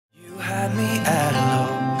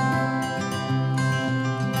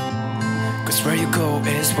'cause where you go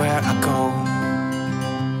is where I go.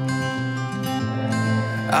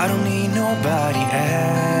 I don't need nobody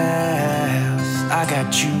else. I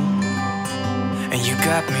got you, and you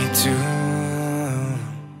got me too.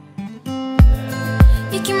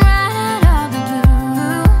 You can ride all the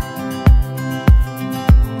blue.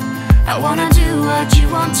 I wanna do what you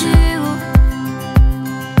want to.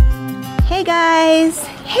 Hey guys!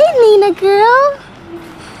 Hey Nina girl!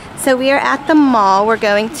 So we are at the mall. We're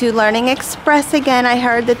going to Learning Express again. I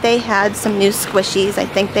heard that they had some new squishies. I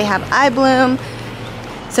think they have iBloom.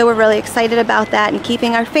 So we're really excited about that and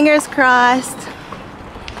keeping our fingers crossed.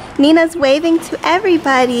 Nina's waving to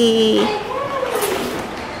everybody.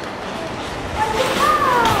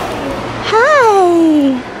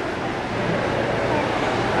 Hi!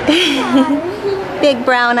 Big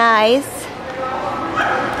brown eyes.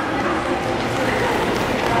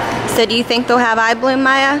 So do you think they'll have iBloom,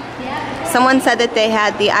 Maya? Yeah. Someone said that they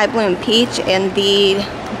had the iBloom peach and the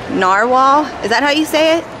narwhal. Is that how you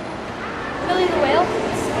say it? Millie the whale.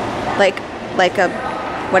 Like a,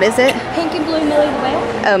 what is it? Pink and blue Millie the whale.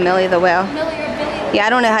 Oh, Millie the whale. Millie or Billy. Yeah, I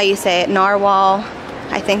don't know how you say it. Narwhal.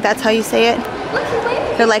 I think that's how you say it. Look, you're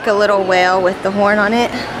waving. They're like a little whale with the horn on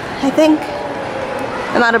it, I think.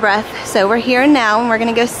 I'm out of breath. So we're here now and we're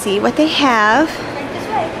gonna go see what they have. Right this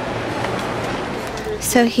way.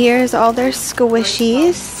 So here's all their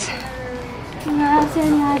squishies. That's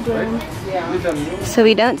in iBloom. So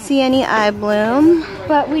we don't see any iBloom.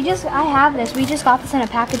 But I have this. We just got this in a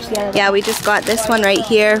package the other day. Yeah, we just got this one right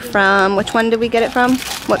here from, which one did we get it from?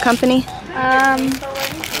 What company? I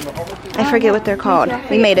forget what they're called.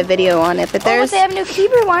 We made a video on it, but there's... Oh, but they have a new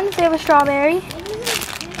Kiibru one. They have a strawberry.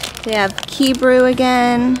 They have Kiibru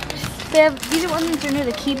again. They have, these are ones that are new.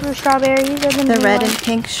 The Kiibru strawberries are the new red ones. and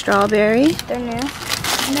pink strawberry. They're new.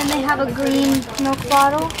 And then they have a green milk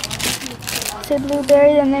bottle. It's a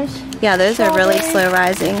blueberry. Then there's... Yeah, those are really slow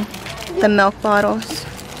rising. The milk bottles.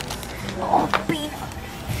 Oh, bean.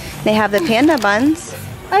 They have the panda buns.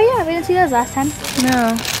 Oh yeah, we didn't see those last time.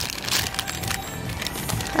 No.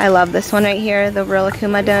 I love this one right here, the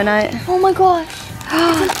Rilakkuma donut. Oh my gosh.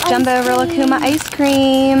 Jumbo Rilakkuma ice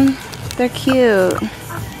cream. They're cute.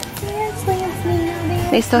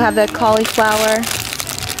 They still have the cauliflower.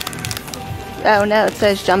 Oh no, it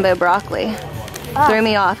says jumbo broccoli. Threw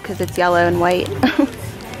me off because it's yellow and white.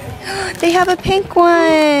 They have a pink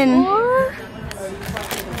one.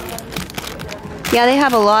 Yeah, they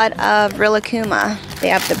have a lot of Rilakkuma. They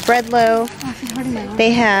have the bread loaf.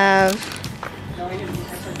 They have...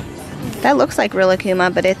 That looks like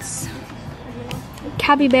Rilakkuma, but it's...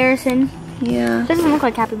 Capybarison. Yeah. Doesn't look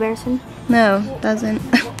like capybarison. No, doesn't.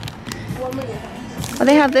 Well,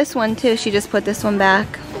 they have this one too. She just put this one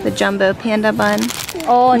back. The jumbo panda bun.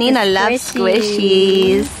 Oh, Nina loves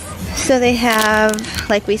squishies. So they have,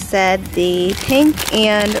 like we said, the pink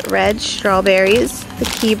and red strawberries, the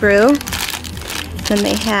Kiibru. Then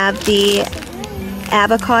they have the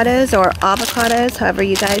avocados or avocados, however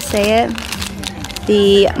you guys say it.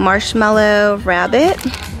 The marshmallow rabbit.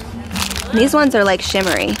 These ones are like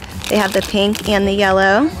shimmery. They have the pink and the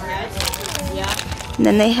yellow. And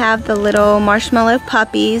then they have the little marshmallow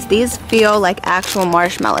puppies. These feel like actual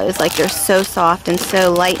marshmallows, like they're so soft and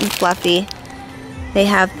so light and fluffy. They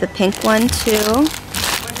have the pink one too.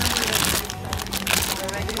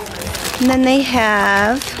 And then they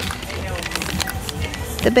have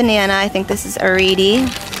the banana, I think this is Areedy.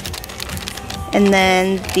 And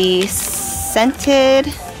then the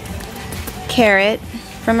scented carrot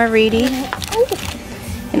from Areedy.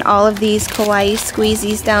 And all of these kawaii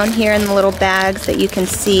squeezies down here in the little bags that you can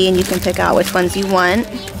see, and you can pick out which ones you want.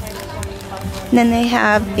 And then they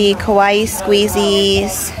have the kawaii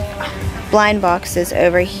squeezies blind boxes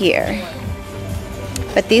over here.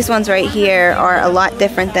 But these ones right here are a lot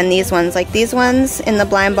different than these ones. Like these ones in the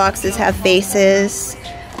blind boxes have faces.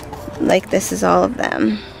 Like this is all of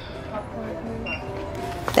them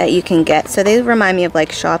that you can get. So they remind me of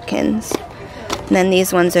like Shopkins. And then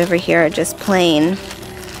these ones over here are just plain.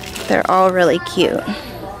 They're all really cute.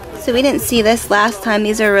 So we didn't see this last time.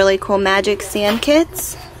 These are really cool magic sand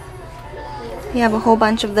kits. We have a whole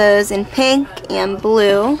bunch of those in pink and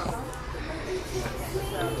blue.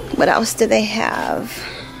 What else do they have?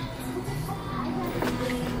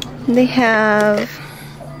 They have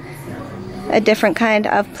a different kind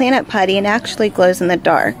of planet putty and actually glows in the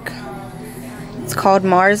dark. It's called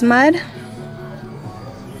Mars Mud.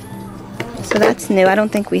 So that's new. I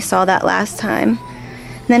don't think we saw that last time.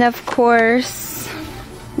 And then of course,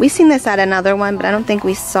 we've seen this at another one, but I don't think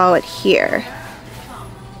we saw it here.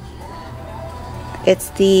 It's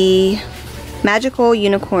the magical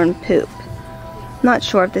unicorn poop. Not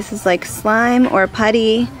sure if this is like slime or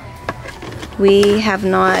putty. We have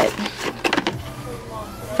not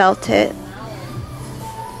felt it.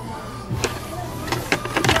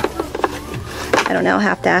 I don't know, I'll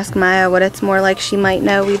have to ask Maya what it's more like. She might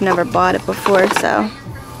know. We've never bought it before, so.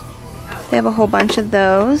 They have a whole bunch of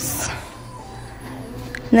those.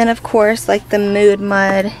 And then of course, like the Mood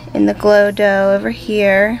Mud and the Glow Dough over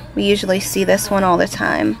here. We usually see this one all the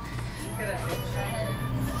time.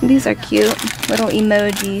 These are cute. Little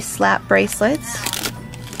emoji slap bracelets.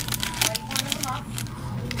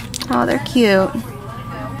 Oh, they're cute.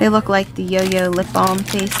 They look like the yo-yo lip balm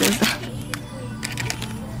faces.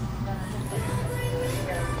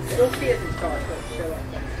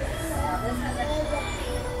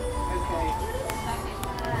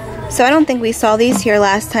 So I don't think we saw these here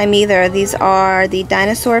last time either. These are the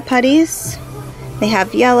dinosaur putties. They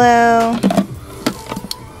have yellow,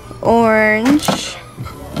 orange,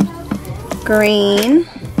 green.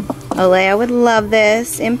 Alayah would love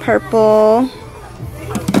this. In purple.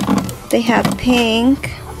 They have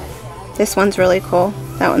pink. This one's really cool.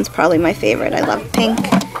 That one's probably my favorite. I love pink.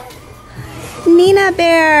 Nina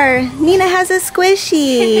Bear! Nina has a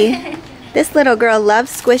squishy! This little girl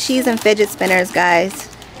loves squishies and fidget spinners, guys.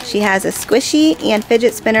 She has a squishy and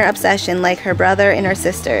fidget spinner obsession like her brother and her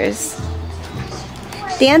sisters.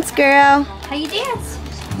 Dance, girl! How you dance?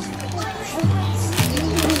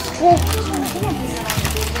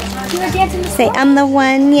 You were dancing before? Say, I'm the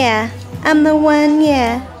one, yeah. I'm the one,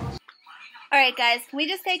 yeah. Alright guys, can we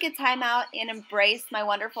just take a time out and embrace my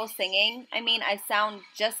wonderful singing? I mean, I sound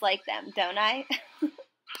just like them, don't I?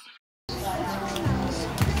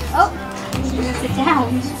 Oh, you're gonna sit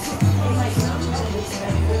down.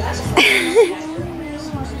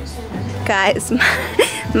 Guys,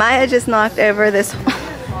 Maya just knocked over this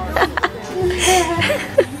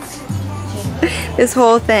this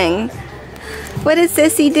whole thing. What did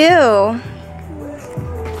Sissy do?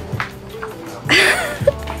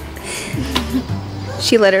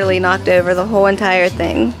 She literally knocked over the whole entire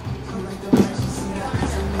thing.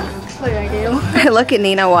 What did I do? Look at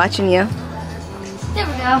Nina watching you. There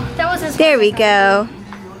we go. That was his. There we go.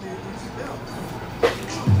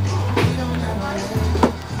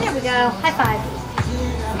 There we go. High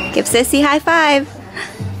five. Give Sissy high five.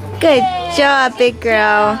 Good job, big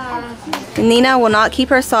girl. Nina will not keep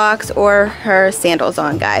her socks or her sandals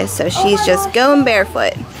on, guys, so she's just going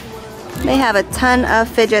barefoot. They have a ton of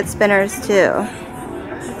fidget spinners too.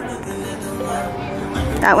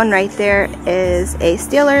 That one right there is a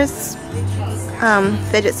Steelers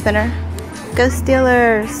fidget spinner. Go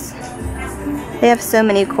Steelers! They have so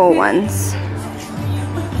many cool ones.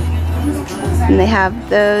 And they have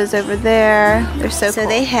those over there. They're so cool.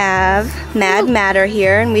 They have Mad Matter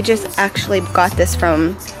here, and we just actually got this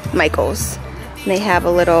from Michael's. And they have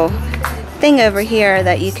a little thing over here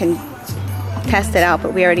that you can test it out,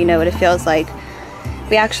 but we already know what it feels like.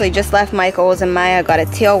 We actually just left Michael's and Maya got a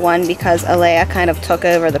teal one because Alayah kind of took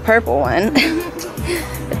over the purple one.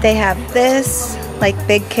 But they have this like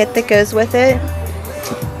big kit that goes with it.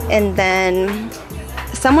 And then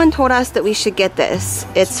someone told us that we should get this.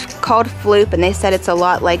 It's called Floop, and they said it's a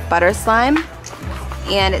lot like butter slime.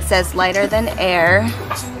 And it says lighter than air.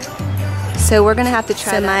 So we're gonna have to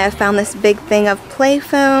try that. Maya found this big thing of play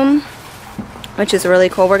foam, which is really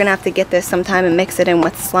cool. We're gonna have to get this sometime and mix it in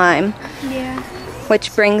with slime. Yeah.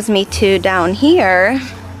 Which brings me to down here.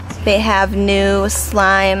 They have new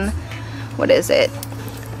slime. What is it?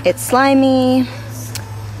 It's slimy.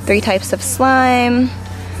 3 types of slime.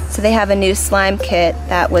 So they have a new slime kit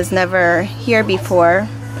that was never here before.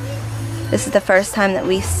 This is the first time that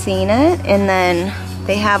we've seen it. And then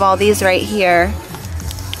they have all these right here.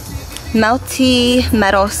 Melty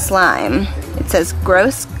metal slime. It says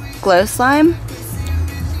gross glow slime.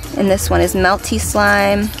 And this one is melty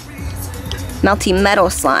slime. Melty metal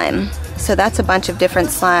slime. So that's a bunch of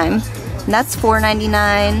different slime. And that's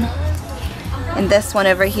 $4.99. And this one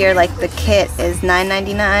over here, like the kit, is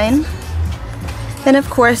 $9.99. Then of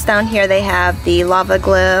course down here they have the lava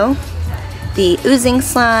glow, the oozing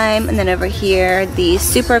slime, and then over here the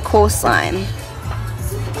super cool slime.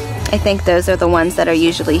 I think those are the ones that are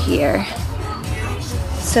usually here.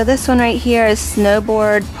 So this one right here is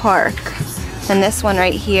Snowboard Park. And this one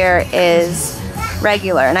right here is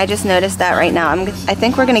regular, and I just noticed that right now. I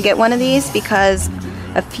think we're gonna get one of these because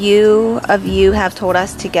a few of you have told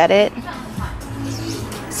us to get it.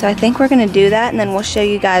 So I think we're gonna do that, and then we'll show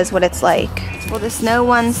you guys what it's like. Well, the snow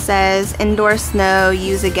one says indoor snow,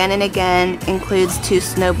 use again and again, includes 2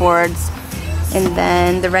 snowboards. And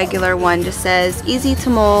then the regular one just says easy to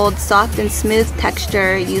mold, soft and smooth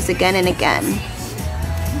texture, use again and again.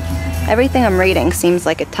 Everything I'm reading seems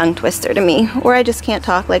like a tongue twister to me, or I just can't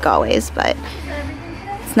talk like always, but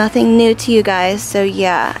It's nothing new to you guys, so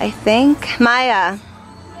yeah, I think Maya,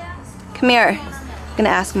 come here. I'm gonna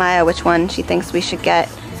ask Maya which one she thinks we should get.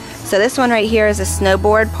 So this one right here is a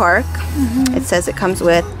snowboard park. It says it comes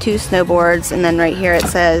with 2 snowboards, and then right here it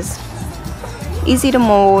says easy to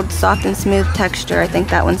mold, soft and smooth texture. I think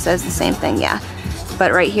that one says the same thing, yeah.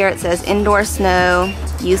 But right here it says indoor snow,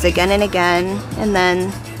 use again and again, and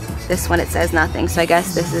then this one it says nothing. So I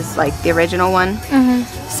guess this is like the original one.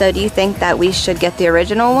 So do you think that we should get the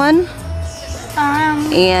original one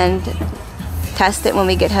and test it when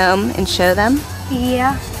we get home and show them?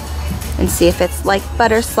 Yeah. And see if it's like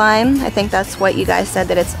butter slime? I think that's what you guys said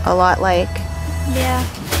that it's a lot like. Yeah.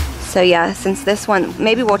 So yeah, since this one,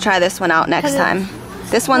 maybe we'll try this one out next time.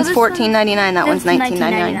 This one's $14.99, that one's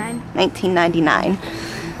 $19.99.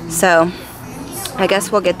 $19.99. So I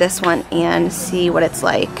guess we'll get this one and see what it's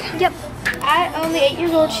like. Yep. At only 8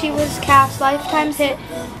 years old, she was cast Lifetime's hit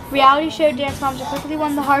reality show Dance Moms and quickly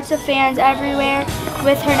won the hearts of fans everywhere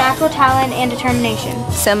with her natural talent and determination.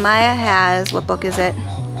 So Maya has, what book is it?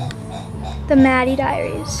 The Maddie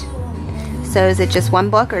Diaries. So is it just one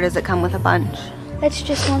book or does it come with a bunch? It's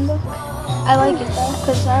just one book. I like it though,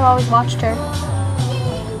 because I've always watched her.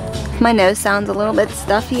 My nose sounds a little bit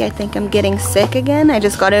stuffy. I think I'm getting sick again. I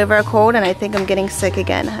just got over a cold and I think I'm getting sick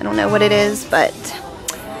again. I don't know what it is, but...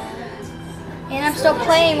 And I'm still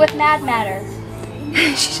playing with Mad Matter.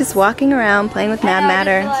 She's just walking around playing with Mad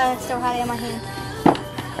Matter. I still have it in my hand.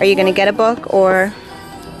 Are you going to get a book or...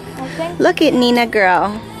 Okay. Look at Nina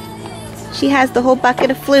girl. She has the whole bucket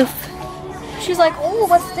of floof. She's like, oh,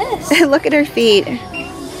 what's this? Look at her feet.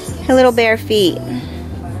 Her little bare feet.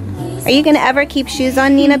 Are you going to ever keep shoes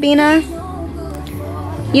on, Nina Bina?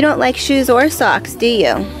 You don't like shoes or socks, do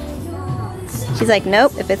you? She's like,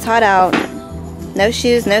 nope, if it's hot out, no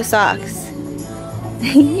shoes, no socks.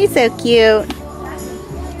 You're so cute.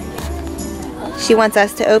 She wants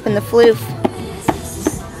us to open the floof.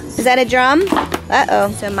 Is that a drum?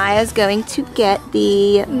 Uh-oh. So Maya's going to get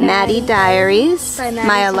the Maddie Diaries.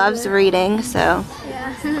 Maya loves reading, so.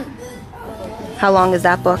 Yeah. How long is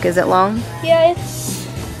that book? Is it long? Yeah, it's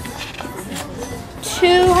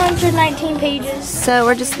 219 pages. So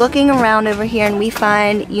we're just looking around over here and we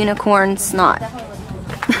find unicorn snot.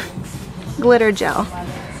 Glitter gel.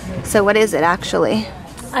 So what is it actually?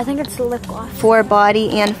 I think it's the lip gloss. For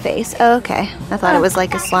body and face. Oh, okay. I thought it was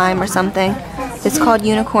like a slime or something. It's called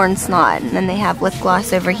unicorn snot. And then they have lip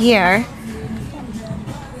gloss over here.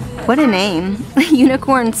 What a name.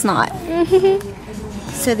 Unicorn snot.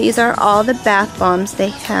 So these are all the bath bombs they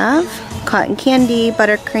have. Cotton candy,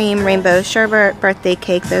 buttercream, rainbow sherbet, birthday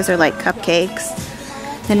cake. Those are like cupcakes.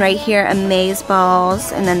 Then right here, amaze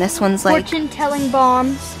balls. And then this one's like... Fortune telling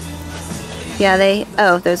bombs. Yeah,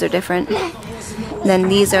 those are different. Then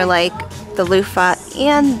these are like the loofah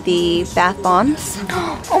and the bath bombs.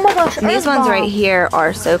 Oh my gosh, and these ones right here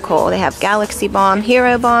are so cool. They have Galaxy Bomb,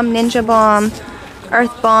 Hero Bomb, Ninja Bomb,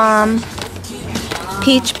 Earth Bomb,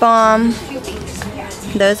 Peach Bomb.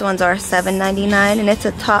 Those ones are $7.99 and it's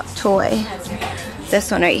a top toy.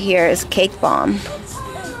 This one right here is Cake Bomb.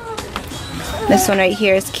 This one right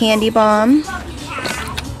here is Candy Bomb.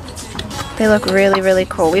 They look really, really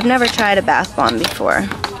cool. We've never tried a bath bomb before,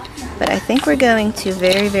 but I think we're going to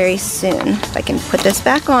very, very soon. If I can put this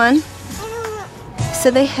back on. So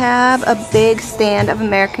they have a big stand of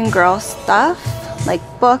American Girl stuff, like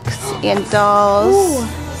books and dolls. Ooh.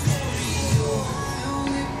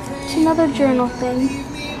 It's another journal thing.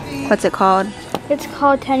 What's it called? It's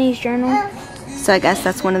called Tenny's Journal. So I guess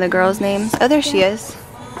that's one of the girls' names. Oh, there she is.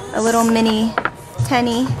 A little mini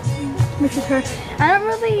Tenny. Which is her. I don't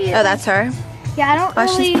really... Oh, that's her? Yeah, I don't Oh,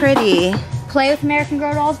 really she's pretty. play with American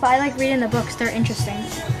Girl dolls, but I like reading the books. They're interesting.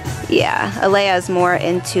 Yeah, Alayah's more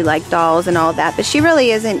into like dolls and all that, but she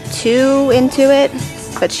really isn't too into it,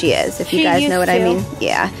 but she is, if you guys know what I mean.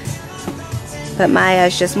 Yeah. But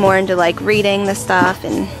Maya's just more into like reading the stuff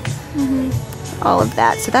and all of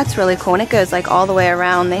that. So that's really cool. And it goes like all the way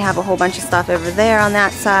around. They have a whole bunch of stuff over there on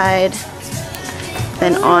that side.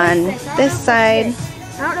 Then on this side.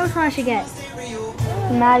 I don't know which one I should get.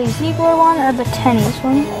 The Maddie Ziegler one or the Tenny's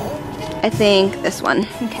one? I think this one.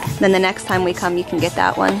 Okay. Then the next time we come, you can get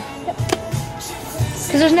that one.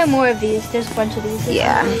 Because there's no more of these. There's a bunch of these.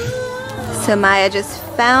 Yeah. So Maya just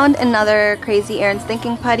found another Crazy Aaron's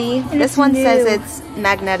Thinking Putty. And this one says it's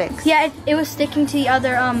magnetics. Yeah, it was sticking to the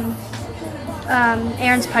other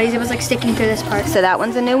Aaron's putties. It was like sticking to this part. So that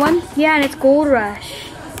one's a new one? Yeah, and it's Gold Rush.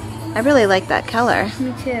 I really like that color.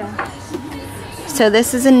 Me too. So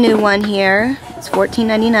this is a new one here. It's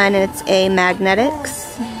 $14.99 and it's a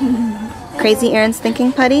magnetics. Crazy Aaron's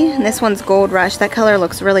Thinking Putty. And this one's Gold Rush. That color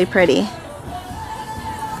looks really pretty.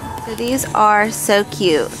 So So these are so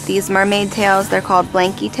cute. These mermaid tails, they're called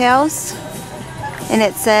blankie tails. And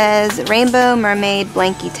it says rainbow mermaid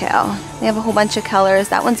blankie tail. They have a whole bunch of colors.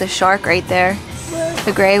 That one's a shark right there.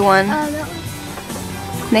 The gray one.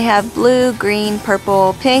 They have blue, green,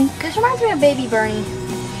 purple, pink. This reminds me of Baby Bernie.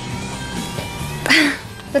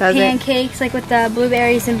 The pancakes, like with the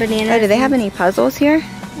blueberries and bananas. Oh, do they have any puzzles here?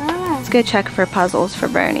 I don't know. Let's go check for puzzles for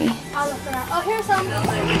Bernie. I'll look for that. Oh, here's some.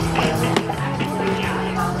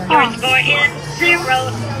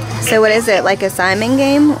 So what is it, like a Simon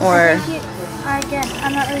game or? Again,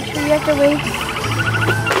 I'm not really sure. You have to wait.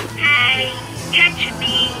 Hi, touch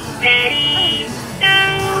me, ready,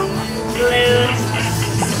 go, blue.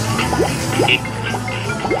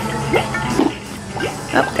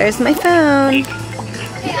 Oh, there's my phone.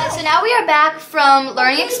 Okay, so now we are back from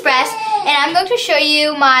Learning Express, and I'm going to show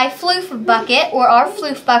you my floof bucket, or our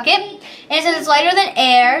floof bucket. And it says it's lighter than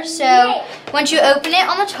air, so once you open it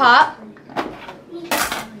on the top,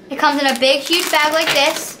 it comes in a big, huge bag like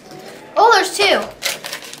this. Oh, there's two.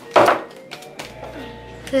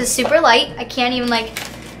 This is super light. I can't even like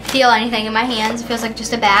feel anything in my hands. It feels like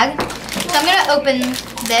just a bag. So I'm gonna open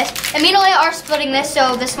this. And me and Alayah are splitting this,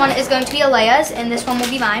 so this one is going to be Alayah's and this one will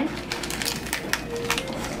be mine.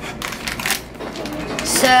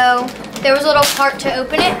 So there was a little part to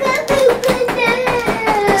open it.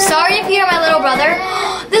 Sorry if you hear my little brother.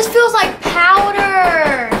 This feels like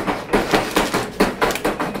powder.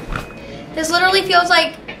 This literally feels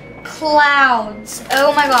like clouds.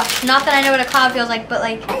 Oh my gosh. Not that I know what a cloud feels like, but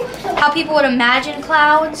like how people would imagine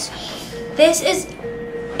clouds.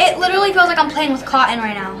 It literally feels like I'm playing with cotton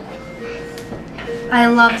right now. I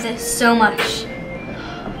love this so much.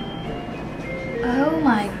 Oh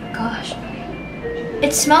my gosh.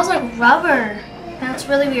 It smells like rubber. That's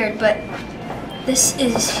really weird, but this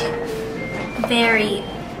is very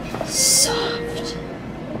soft.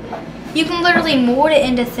 You can literally mold it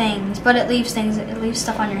into things, but it leaves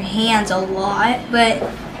stuff on your hands a lot, but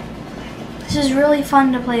this is really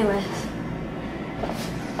fun to play with.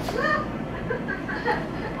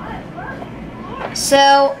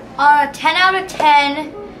 So, on a 10 out of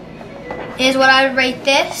 10 is what I would rate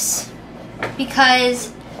this,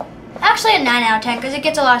 because, actually a 9 out of 10, because it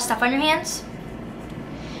gets a lot of stuff on your hands.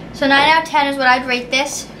 So 9 out of 10 is what I'd rate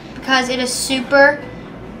this, because it is super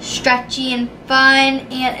stretchy and fun,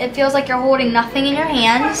 and it feels like you're holding nothing in your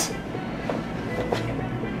hands.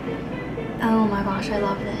 Oh my gosh, I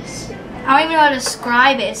love this. I don't even know how to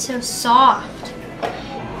describe it. It's so soft.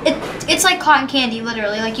 It's like cotton candy,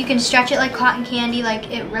 literally. Like you can stretch it like cotton candy, like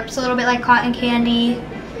it rips a little bit like cotton candy.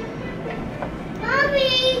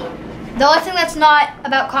 Mommy! The only thing that's not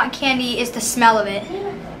about cotton candy is the smell of it.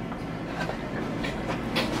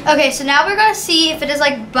 Okay, so now we're gonna see if it is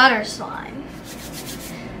like butter slime.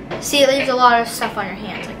 See, it leaves a lot of stuff on your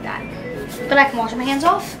hands like that. But I can wash my hands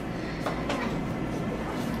off.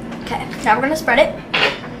 Okay, now we're gonna spread it.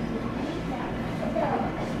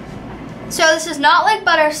 So this is not like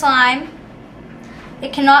butter slime.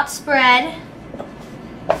 It cannot spread.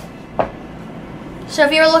 So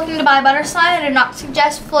if you're looking to buy butter slime, I do not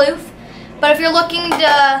suggest floof. But if you're looking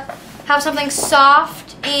to have something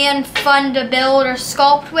soft and fun to build or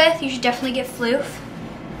sculpt with, you should definitely get floof.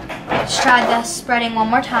 Let's try the spreading one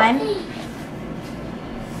more time.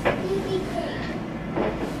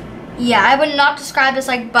 Yeah, I would not describe this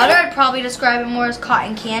like butter. I'd probably describe it more as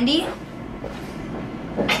cotton candy.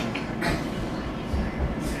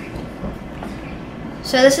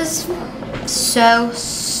 So this is so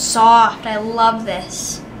soft. I love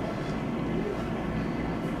this.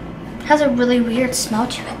 It has a really weird smell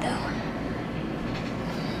to it though.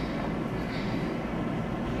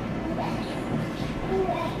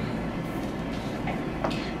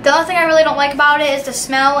 The only thing I really don't like about it is the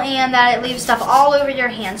smell and that it leaves stuff all over your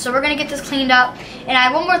hands. So we're gonna get this cleaned up, and I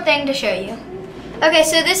have one more thing to show you. Okay,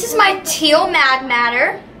 so this is my teal Mad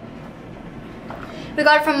Matter. We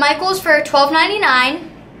got it from Michael's for $12.99,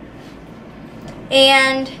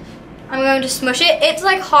 and I'm going to smush it. It's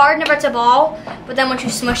like hard whenever it's a ball, but then once you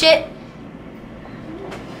smush it,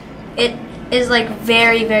 it is like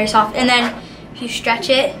very, very soft. And then if you stretch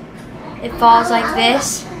it, it falls like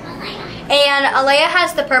this. And Alayah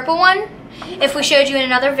has the purple one, if we showed you in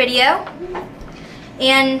another video.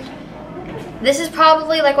 And this is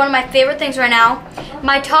probably like one of my favorite things right now.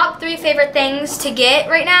 My top 3 favorite things to get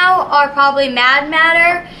right now are probably Mad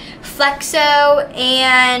Matter, Flexo,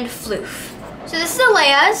 and Floof. So this is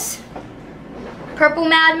Alayah's purple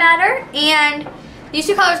Mad Matter, and these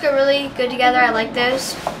two colors go really good together. I like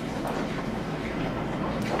those.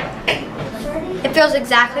 It feels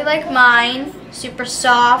exactly like mine, super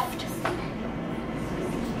soft.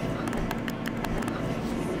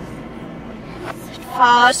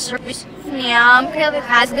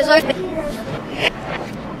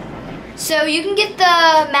 So you can get the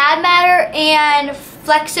Mad Matter and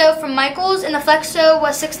Flexo from Michaels, and the Flexo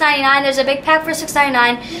was $6.99. There's a big pack for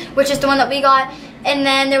 $6.99, which is the one that we got. And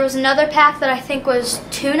then there was another pack that I think was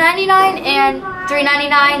 $2.99 and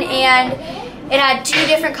 $3.99, and it had 2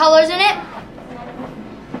 different colors in it.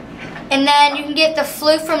 And then you can get the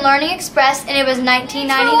Floof from Learning Express, and it was $19.99.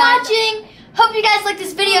 Thanks for watching. Hope you guys liked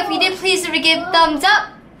this video. If you did, please give a thumbs up.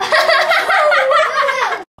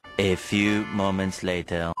 A few moments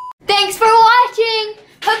later. Thanks for watching.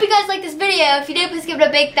 Hope you guys liked this video. If you did, please give it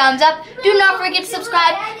a big thumbs up. Do not forget to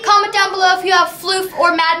subscribe. Comment down below if you have Floof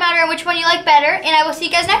or Mad Matter and which one you like better. And I will see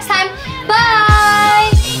you guys next time.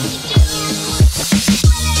 Bye.